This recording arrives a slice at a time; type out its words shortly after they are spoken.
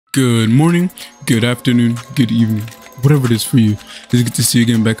Good morning, good afternoon, good evening, whatever it is for you. It's good to see you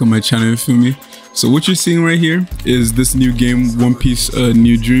again back on my channel, you feel me? So what you're seeing right here is this new game, One Piece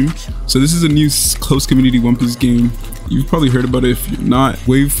New Dream. So this is a new closed community One Piece game. You've probably heard about it. If you're not,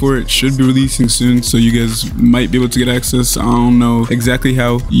 wait for it. Should be releasing soon, so you guys might be able to get access. I don't know exactly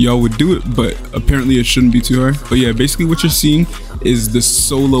how y'all would do it, but apparently it shouldn't be too hard. But yeah, basically what you're seeing is the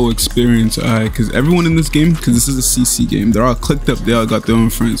solo experience, because everyone in this game, because this is a CC game, they're all clicked up, they all got their own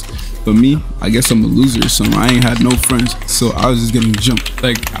friends. But me, I guess I'm a loser or something. I ain't had no friends, so I was just getting jumped.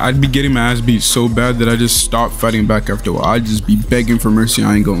 Like, I'd be getting my ass beat so bad that I just stopped fighting back after a while. I'd just be begging for mercy,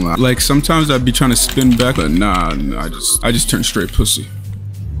 I ain't gonna lie. Like, sometimes I'd be trying to spin back, but nah, I just turned straight pussy.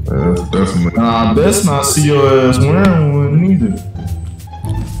 Definitely. Nah, I best not see your ass wearing one neither.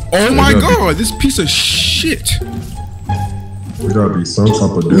 Oh my god, this piece of shit! We gotta be some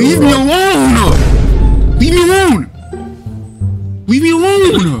type of deal. Leave me alone! Leave me alone! Leave me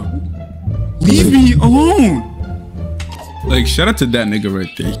alone! Leave me alone! Like, shout out to that nigga right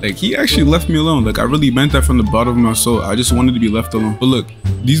there. Like, he actually left me alone. Like, I really meant that from the bottom of my soul. I just wanted to be left alone. But look,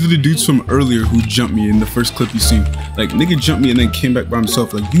 these are the dudes from earlier who jumped me in the first clip you seen. Like, nigga jumped me and then came back by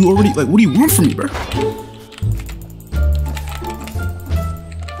himself. Like, you already, like, what do you want from me, bro?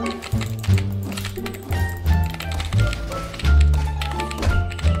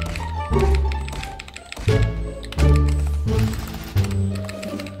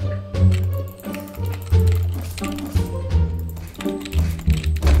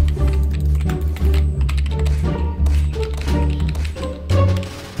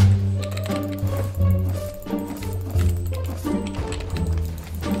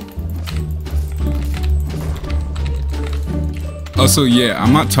 Also, yeah,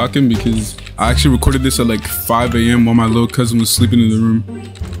 I'm not talking because I actually recorded this at like 5 AM while my little cousin was sleeping in the room.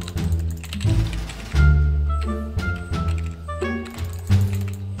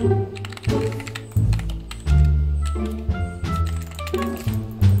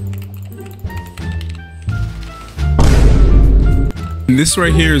 And this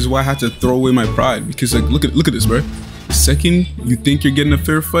right here is why I had to throw away my pride, because like, look at this, bro. The second you think you're getting a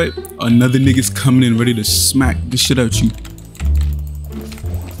fair fight, another nigga's coming in ready to smack the shit out you.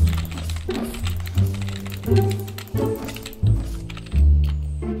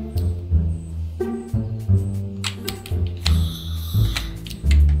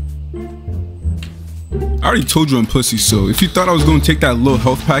 I already told you I'm pussy, so if you thought I was gonna take that little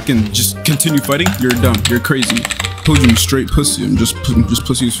health pack and just continue fighting, you're dumb, you're crazy. I told you I'm straight pussy, I'm just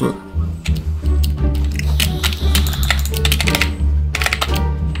pussy as fuck.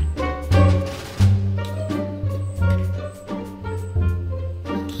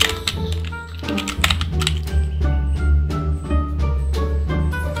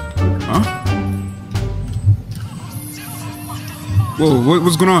 Huh? Whoa,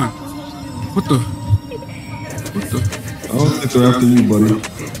 what's going on? What the? I don't think they're after you, buddy.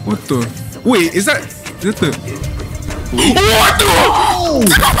 What the? Wait, is that the? What the?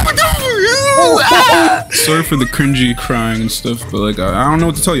 Sorry for the cringy crying and stuff, but like I don't know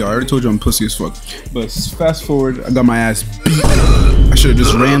what to tell you. I already told you I'm pussy as fuck. But fast forward, I got my ass beat. I should have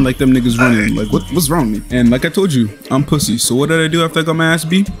just ran like them niggas running. Like what's wrong with me? And like I told you, I'm pussy. So what did I do after I got my ass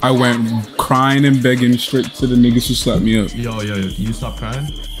beat? I went crying and begging straight to the niggas who slapped me up. Yo, you stop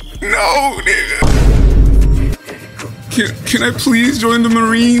crying? No, nigga. Can I please join the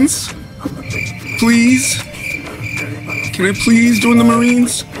Marines? Please? Can I please join the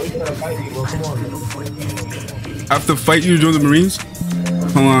Marines? I have to fight you to join the Marines?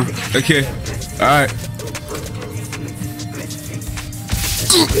 Hold on. Okay. Alright.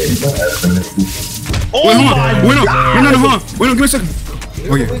 Wait, hold on. Wait, no, give me a second.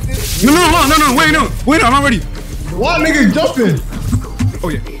 Oh, yeah. Wait, I'm not ready. Why nigga jumping? Oh,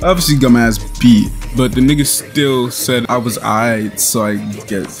 yeah. I obviously got my ass beat. But the nigga still said I was aight, so I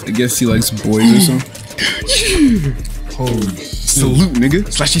guess he likes boys or something. Holy salute, nigga.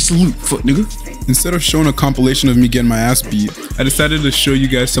 Slashy salute, fuck nigga. Instead of showing a compilation of me getting my ass beat, I decided to show you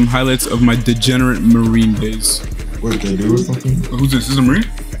guys some highlights of my degenerate Marine days. What, they do or something? Who's this? Is this a Marine?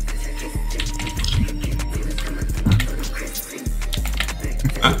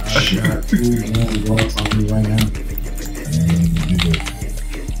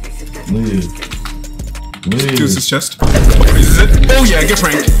 Kills his chest. Is it? Oh yeah, get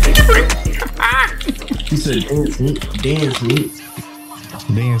pranked. Get pranked. He said dance.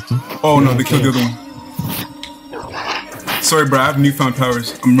 Oh no, they killed the other one. Sorry, bro, I have newfound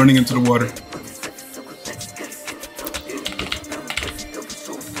powers. I'm running into the water.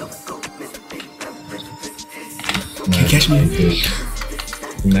 Can you catch me?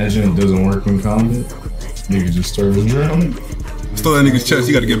 Imagine it doesn't work in combat. Nigga just started drowning. Stole that nigga's chest.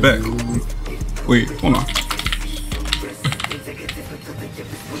 You gotta get back. Wait, hold on.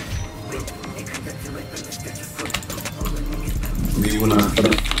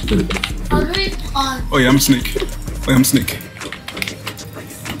 Oh yeah, I'm a snake. Oh yeah, I'm a snake.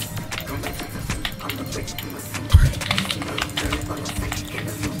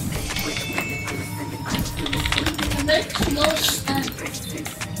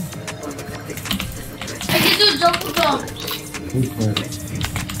 I can do double jump.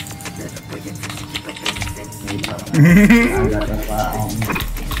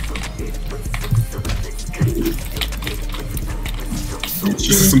 This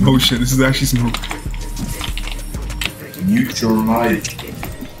is some whole shit. This is actually some whole. Mute your mic.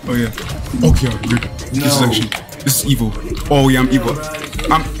 Oh yeah. Okay, this is evil. Oh yeah, I'm evil.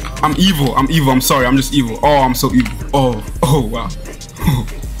 I'm evil. I'm evil. I'm sorry. I'm just evil. Oh, I'm so evil. Oh wow.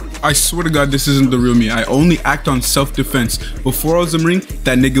 I swear to God, this isn't the real me. I only act on self-defense. Before I was a Marine,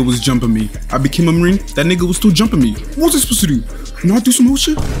 that nigga was jumping me. I became a Marine, that nigga was still jumping me. What was I supposed to do? Not do some whole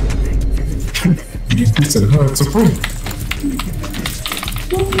shit? You said, it's a proof.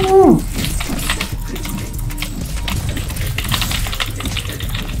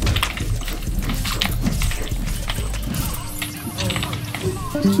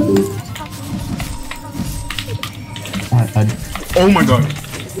 Oh my God.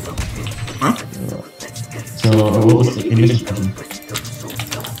 Huh? So, what was the initial button?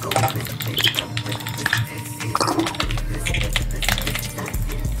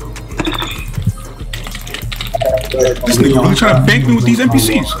 This nigga really trying to bank me with these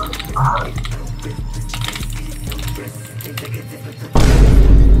NPCs.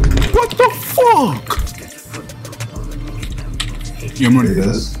 What the fuck? Yeah, I'm running.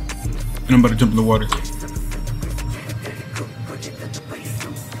 And I'm about to jump in the water.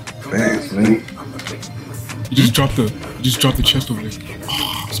 Thanks, man. You just dropped the chest over there.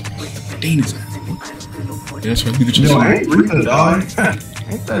 Oh, dang it. Yeah, that's right. Leave the chest. Yo, I ain't breathing, dog.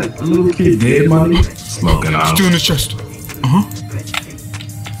 Ain't that little kid dead, money? Smoking out. Still in his chest. Uh-huh.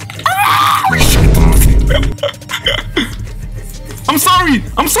 I'm sorry.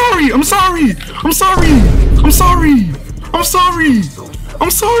 I'm sorry. I'm sorry. I'm sorry. I'm sorry. I'm sorry.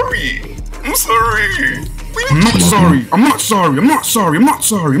 I'm sorry. I'm sorry. I'm not sorry. I'm not sorry. I'm not sorry. I'm not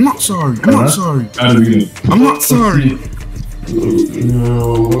sorry. I'm not sorry. I'm not sorry. I'm not sorry.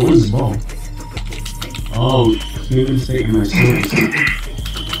 No, what was the ball? Oh, shit, it's taking my sword.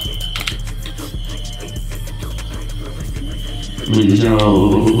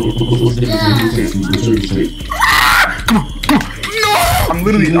 Come on.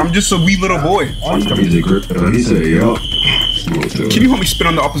 No! I'm just a wee little boy. He said, yo. Can you help me spin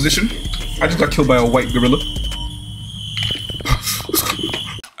on the opposition? I just got killed by a white gorilla.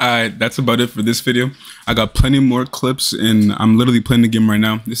 Alright, that's about it for this video. I got plenty more clips and I'm literally playing the game right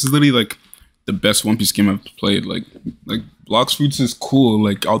now. This is literally like the best One Piece game I've played. Like Blox Fruits is cool,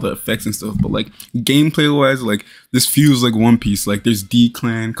 like all the effects and stuff, but like gameplay wise, like this feels like One Piece. Like there's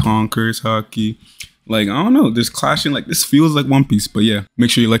D-Clan, Conquers, Haki. Like I don't know, there's clashing. Like this feels like One Piece. But yeah,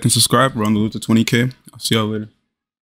 make sure you like and subscribe. We're on the road to 20K. I'll see y'all later.